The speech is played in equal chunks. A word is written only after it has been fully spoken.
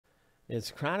It's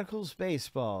Chronicles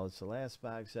Baseball. It's the last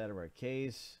box out of our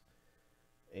case.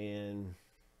 And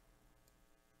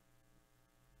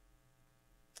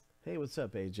hey, what's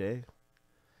up, AJ?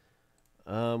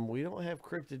 We don't have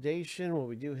Cryptidation. What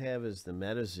we do have is the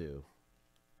MetaZoo.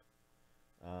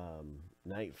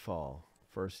 Nightfall,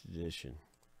 first edition.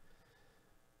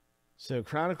 So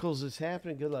Chronicles is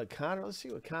happening. Good luck, Connor. Let's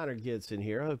see what Connor gets in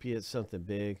here. I hope he hits something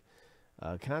big.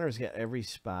 Connor's got every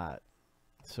spot.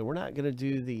 So we're not going to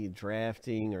do the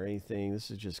drafting or anything. This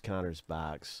is just Connor's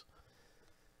box.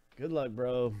 Good luck,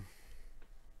 bro.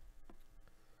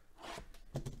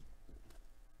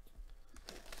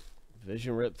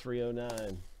 Vision Rip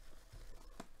 309.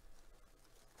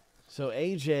 So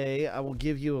AJ, I will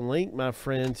give you a link, my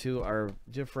friend, to our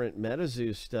different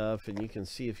MetaZoo stuff, and you can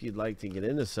see if you'd like to get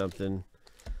into something.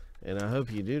 And I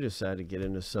hope you do decide to get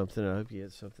into something. I hope you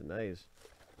hit something nice.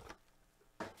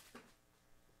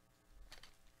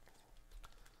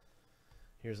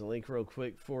 Here's a link real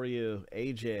quick for you,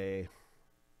 AJ.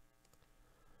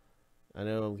 I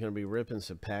know I'm going to be ripping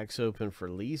some packs open for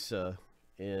Lisa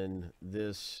in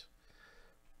this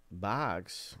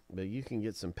box, but you can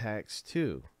get some packs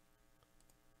too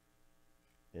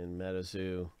in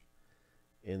MetaZoo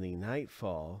in the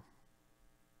Nightfall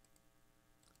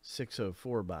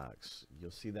 604 box.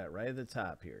 You'll see that right at the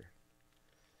top here.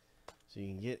 So you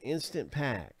can get instant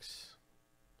packs.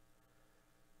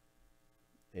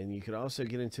 And you could also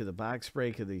get into the box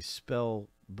break of the spell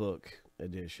book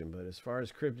edition. But as far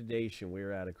as Cryptidation,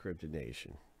 we're out of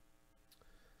Cryptidation.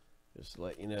 Just to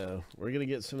let you know. We're going to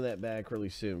get some of that back really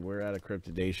soon. We're out of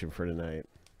Cryptidation for tonight.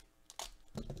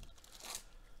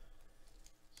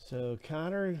 So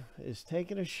Connor is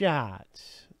taking a shot.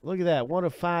 Look at that. 1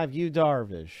 of 5, Yu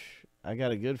Darvish. I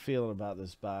got a good feeling about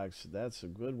this box. That's a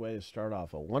good way to start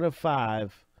off. A 1 of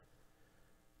 5,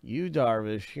 Yu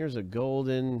Darvish. Here's a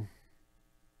golden...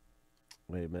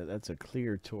 Wait a minute, that's a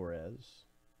clear Torres.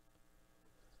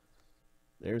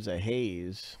 There's a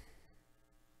Hayes.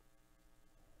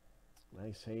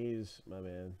 Nice Hayes, my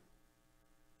man.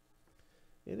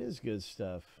 It is good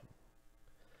stuff.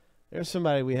 There's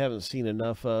somebody we haven't seen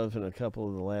enough of in a couple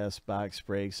of the last box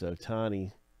breaks.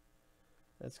 Ohtani.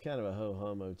 That's kind of a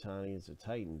ho-hum Ohtani. It's a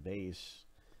Titan base.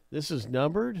 This is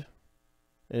numbered,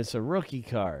 and it's a rookie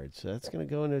card. So that's going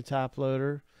to go into a top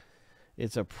loader.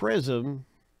 It's a prism.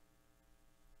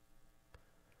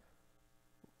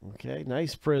 Okay,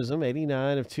 nice prism,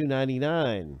 89 of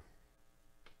 299.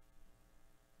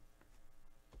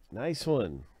 Nice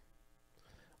one.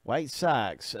 White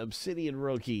Sox, Obsidian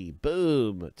rookie.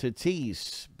 Boom.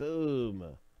 Tatis.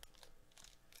 Boom.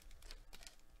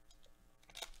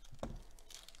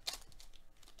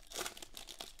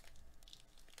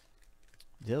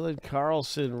 Dylan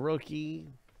Carlson rookie.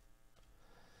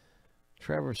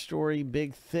 Trevor Story,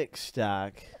 big thick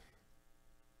stock.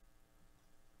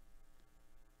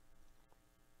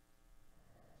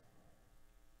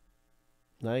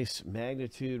 Nice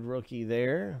magnitude rookie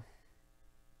there.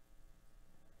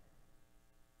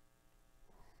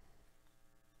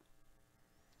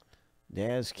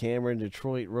 Daz Cameron,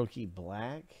 Detroit rookie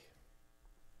black.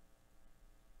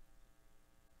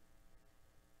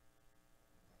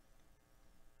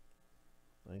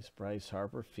 Nice Bryce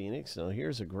Harper, Phoenix. Now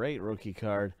here's a great rookie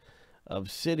card.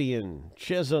 Obsidian,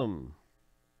 Chisholm.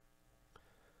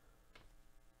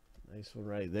 Nice one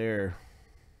right there.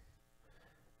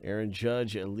 Aaron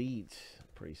Judge, Elite.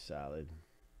 Pretty solid.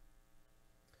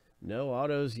 No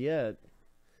autos yet.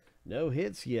 No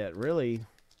hits yet, really.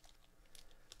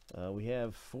 We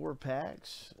have 4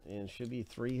 packs and should be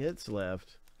 3 hits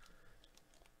left.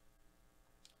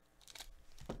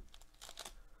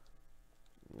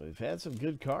 We've had some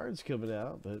good cards coming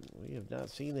out, but we have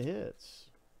not seen the hits.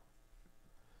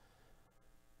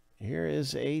 Here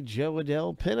is a Joe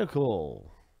Adell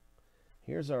Pinnacle.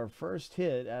 Here's our first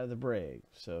hit out of the break.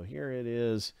 So here it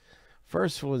is.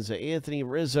 First one's the Anthony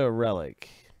Rizzo relic.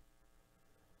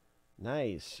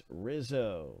 Nice.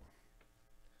 Rizzo.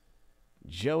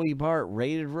 Joey Bart,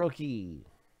 rated rookie.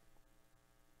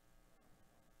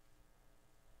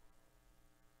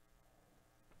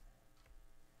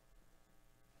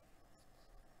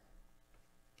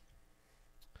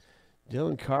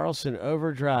 Dylan Carlson,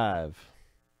 overdrive.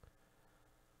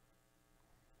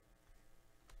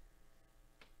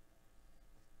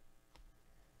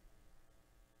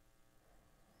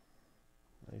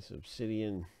 Nice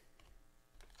Obsidian.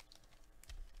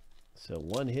 So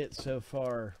 1 hit so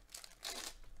far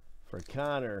for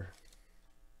Connor.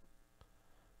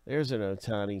 There's an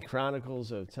Ohtani.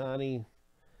 Chronicles Ohtani.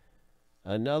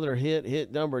 Another hit.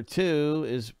 Hit number 2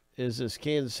 is this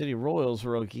Kansas City Royals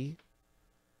rookie.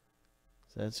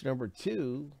 So that's number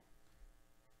 2.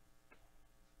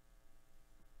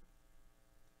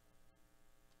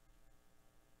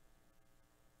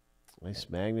 Nice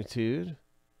magnitude.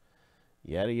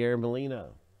 Yadier Molina.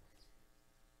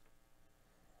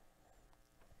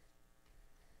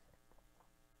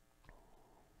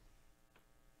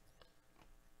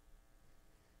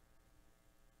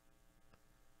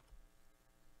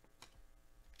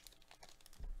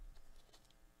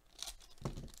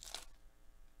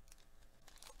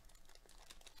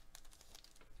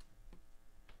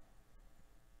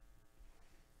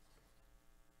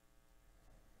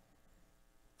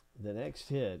 The next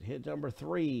hit number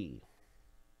 3.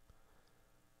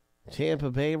 Tampa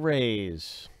Bay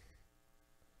Rays.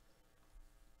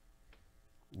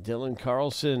 Dylan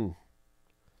Carlson.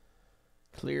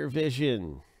 Clear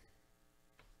Vision.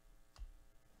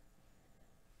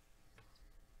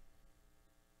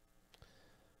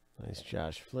 Nice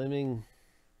Josh Fleming.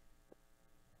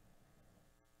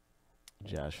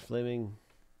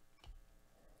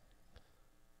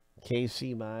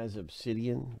 Casey Mize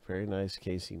Obsidian. Very nice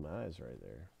Casey Mize right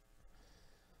there.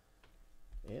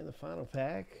 And the final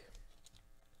pack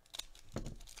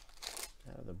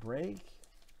out of the break.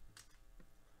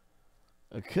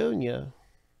 Acuna.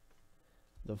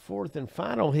 The 4th and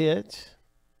final hit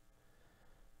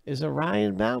is a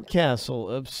Ryan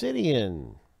Mountcastle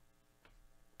Obsidian.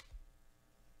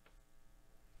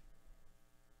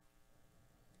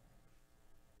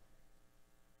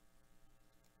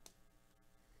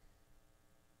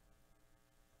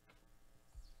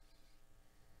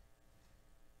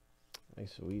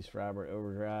 Nice Luis Robert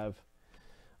Overdrive.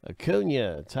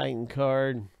 Acuna, Titan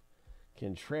card.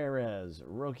 Contreras,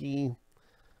 rookie.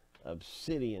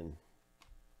 Obsidian.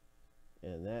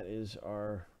 And that is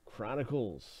our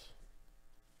Chronicles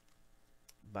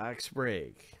box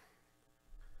break.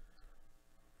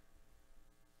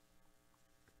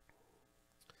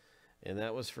 And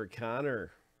that was for Connor,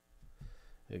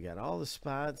 who got all the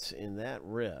spots in that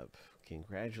rip.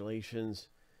 Congratulations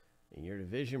in your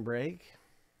division break.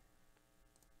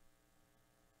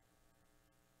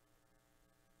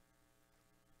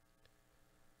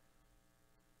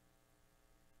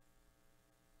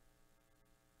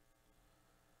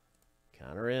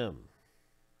 Connor M.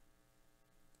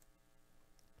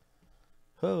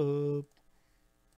 Hope.